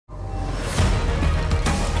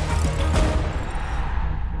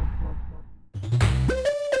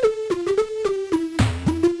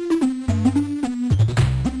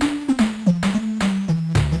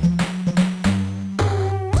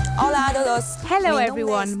Hello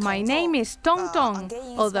everyone, my name is Tong Tong,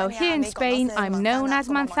 although here in Spain I'm known as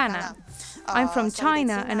Manzana. I'm from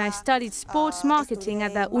China and I studied sports marketing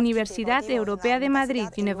at the Universidad Europea de Madrid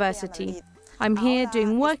University. I'm here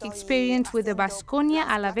doing work experience with the Baskonia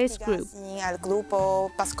Alaves group.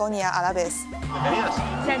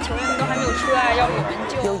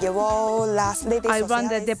 I run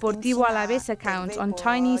the Deportivo Alaves account on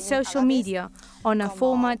Chinese social media on a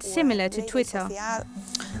format similar to Twitter.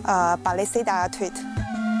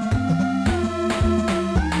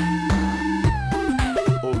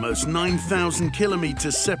 Almost 9,000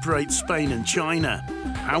 kilometers separate Spain and China.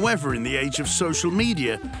 However, in the age of social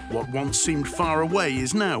media, what once seemed far away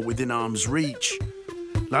is now within arm's reach.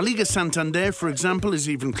 LaLiga Santander, for example, is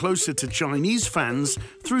even closer to Chinese fans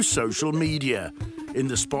through social media. In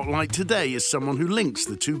the spotlight today is someone who links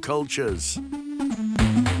the two cultures.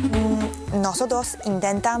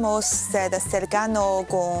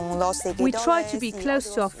 We try to be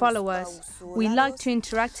close to our followers. We like to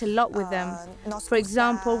interact a lot with them. For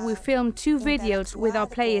example, we filmed 2 videos with our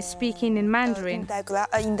players speaking in Mandarin.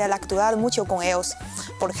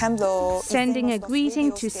 Sending a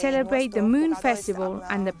greeting to celebrate the Moon Festival,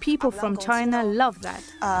 and the people from China love that.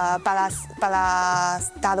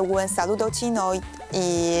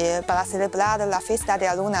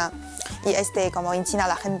 Como en China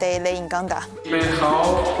la gente le encanta.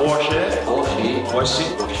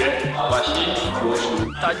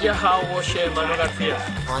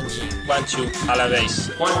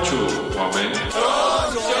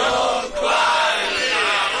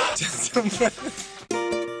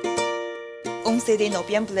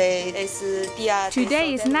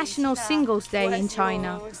 Today is National Singles Day in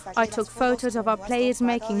China. I took photos of our players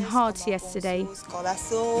making hearts yesterday.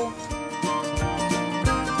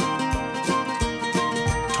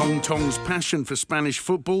 Tong Tong's passion for Spanish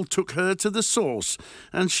football took her to the source,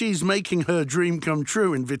 and she's making her dream come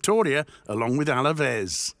true in Vitoria along with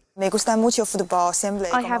Alaves. I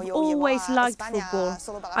have always liked football.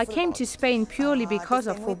 I came to Spain purely because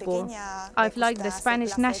of football. I've liked the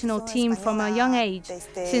Spanish national team from a young age,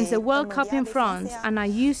 since the World Cup in France, and I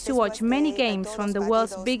used to watch many games from the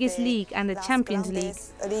world's biggest league and the Champions League.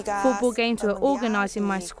 Football games were organized in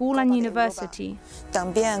my school and university.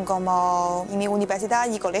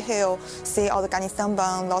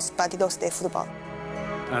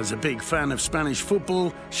 As a big fan of Spanish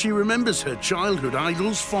football, she remembers her childhood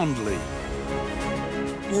idols fondly.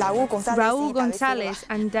 Raúl González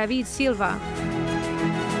and David Silva.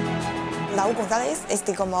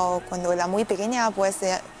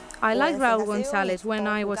 I liked Raúl González when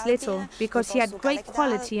I was little because he had great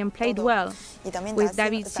quality and played well. With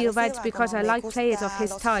David Silva, it's because I like players of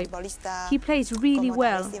his type. He plays really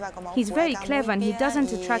well. He's very clever and he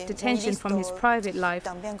doesn't attract attention from his private life,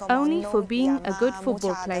 only for being a good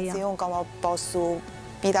football player.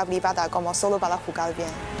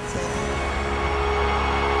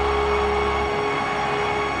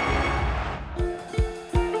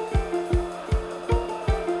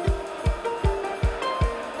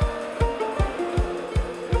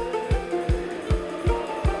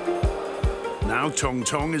 Now Tong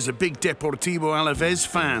Tong is a big Deportivo Alaves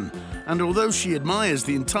fan, and although she admires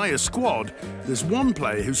the entire squad, there's one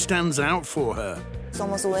player who stands out for her.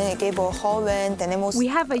 We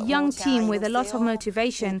have a young team with a lot of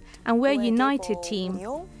motivation, and we're a united team.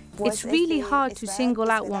 It's really hard to single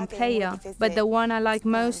out one player, but the one I like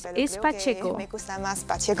most is Pacheco.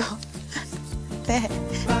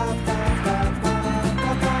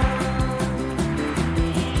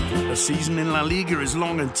 A season in La Liga is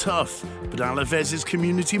long and tough, but Alaves'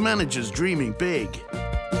 community manager's dreaming big.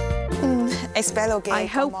 I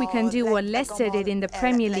hope we can do what Leicester did in the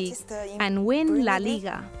Premier League and win La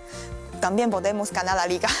Liga.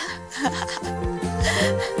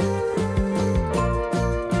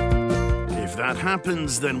 If that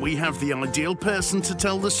happens, then we have the ideal person to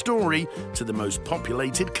tell the story to the most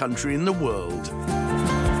populated country in the world.